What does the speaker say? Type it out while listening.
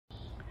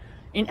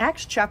In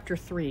Acts chapter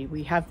 3,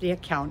 we have the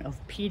account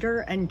of Peter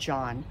and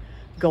John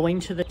going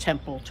to the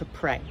temple to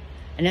pray.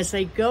 And as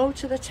they go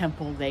to the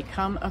temple, they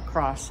come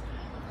across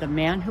the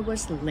man who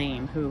was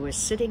lame, who was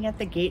sitting at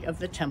the gate of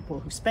the temple,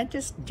 who spent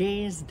his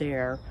days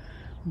there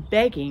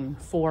begging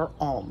for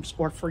alms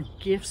or for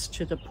gifts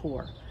to the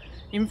poor.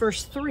 In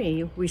verse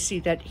 3, we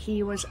see that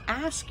he was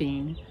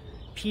asking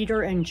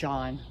Peter and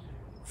John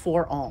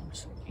for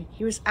alms.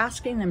 He was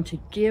asking them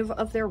to give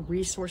of their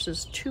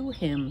resources to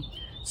him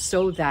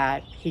so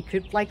that he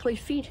could likely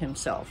feed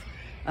himself,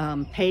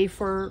 pay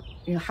for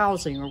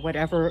housing or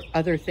whatever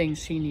other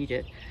things he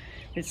needed.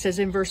 It says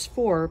in verse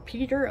 4,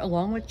 Peter,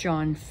 along with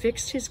John,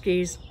 fixed his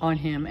gaze on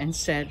him and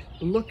said,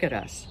 "Look at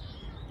us."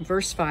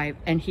 Verse 5,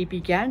 and he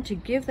began to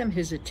give them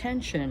his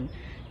attention,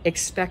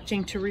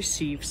 expecting to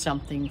receive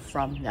something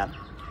from them.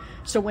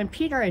 So when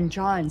Peter and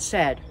John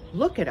said,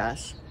 "Look at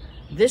us,"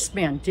 this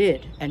man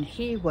did, and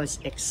he was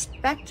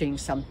expecting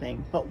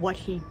something, but what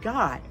he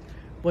got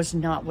was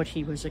not what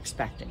he was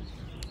expecting.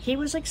 He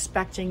was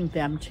expecting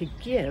them to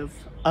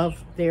give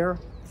of their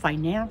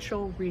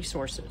financial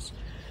resources,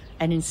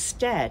 and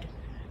instead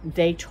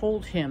they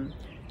told him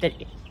that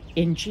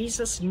in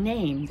Jesus'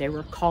 name they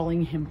were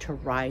calling him to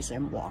rise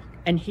and walk,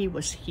 and he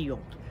was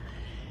healed.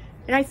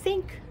 And I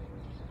think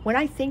when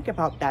I think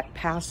about that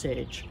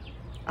passage,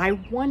 I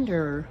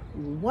wonder,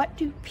 what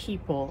do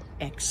people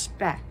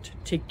expect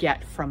to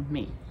get from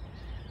me?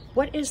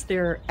 What is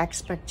their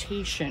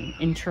expectation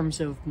in terms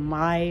of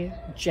my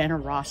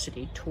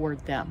generosity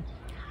toward them?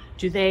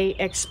 Do they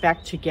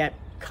expect to get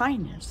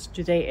kindness?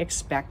 Do they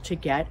expect to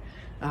get,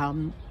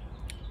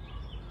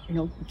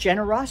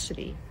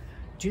 generosity?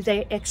 Do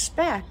they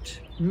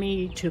expect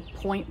me to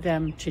point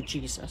them to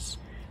Jesus?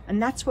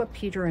 And that's what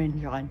Peter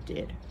and John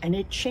did. And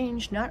it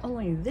changed not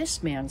only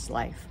this man's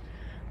life,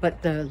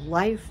 but the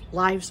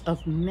lives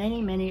of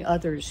many, many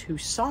others who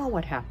saw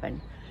what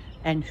happened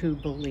and who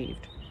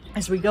believed.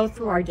 As we go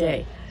through our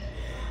day,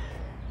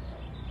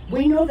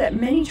 we know that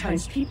many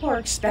times people are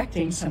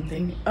expecting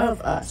something of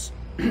us.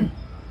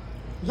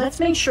 Let's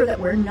make sure that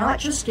we're not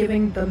just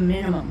giving the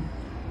minimum.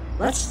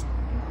 Let's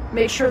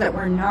make sure that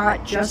we're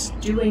not just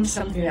doing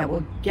something that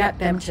will get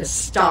them to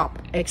stop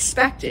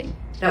expecting,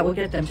 that will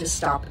get them to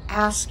stop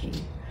asking.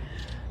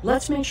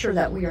 Let's make sure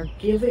that we are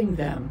giving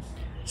them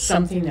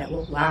something that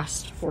will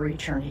last for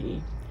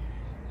eternity.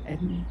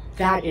 And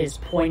that is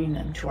pointing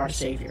them to our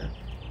Savior.